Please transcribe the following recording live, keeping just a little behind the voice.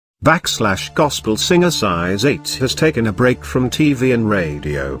Gospel singer Size 8 has taken a break from TV and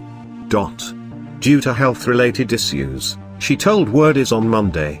radio. Due to health-related issues, she told Word Is on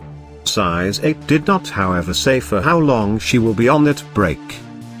Monday. Size 8 did not however say for how long she will be on that break.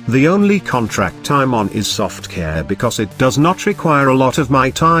 The only contract I'm on is soft care because it does not require a lot of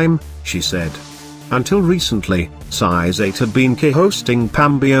my time, she said. Until recently, Size 8 had been co-hosting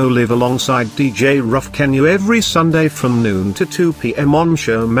Pambio Live alongside DJ Ruff Kenu every Sunday from noon to 2 p.m. on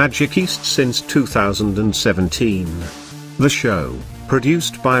Show Magic East since 2017. The show,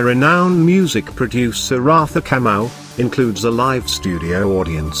 produced by renowned music producer Arthur Kamau, includes a live studio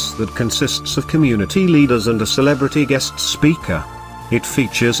audience that consists of community leaders and a celebrity guest speaker. It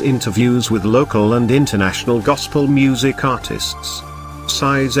features interviews with local and international gospel music artists.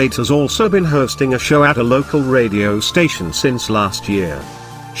 Size 8 has also been hosting a show at a local radio station since last year.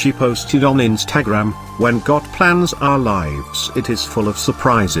 She posted on Instagram, "When God plans our lives, it is full of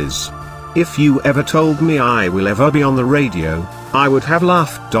surprises. If you ever told me I will ever be on the radio, I would have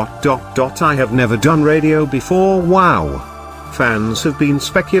laughed. I have never done radio before. Wow." Fans have been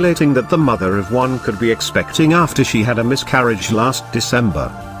speculating that the mother of one could be expecting after she had a miscarriage last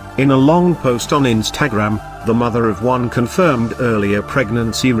December. In a long post on Instagram, the mother of one confirmed earlier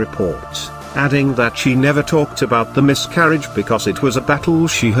pregnancy reports, adding that she never talked about the miscarriage because it was a battle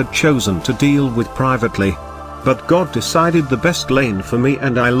she had chosen to deal with privately. "But God decided the best lane for me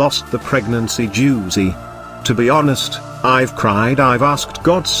and I lost the pregnancy juicy. To be honest, I've cried, I've asked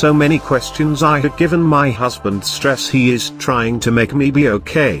God so many questions, I had given my husband stress, he is trying to make me be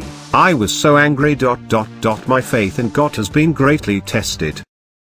okay. I was so angry. My faith in God has been greatly tested.